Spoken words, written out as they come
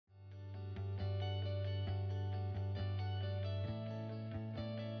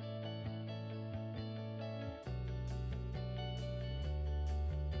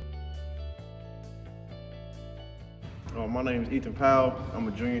My name is Ethan Powell. I'm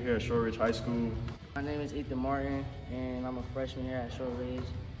a junior here at Shortridge High School. My name is Ethan Martin, and I'm a freshman here at Shortridge.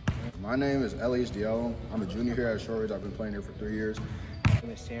 My name is Elias Diallo. I'm a junior here at Shortridge. I've been playing here for 3 years. My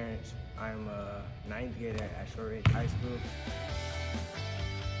name is Terrence. I'm a 9th grader at Shortridge High School.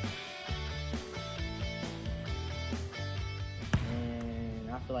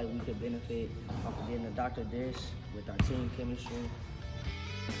 And I feel like we could benefit off of getting a Dr. Dish with our team chemistry.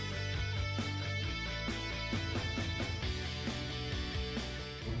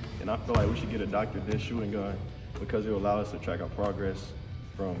 And I feel like we should get a Dr. Dish shooting gun because it will allow us to track our progress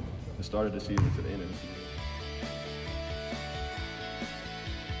from the start of the season to the end of the season.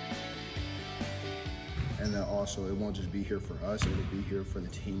 And then also, it won't just be here for us, it'll be here for the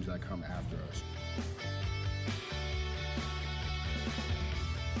teams that come after us.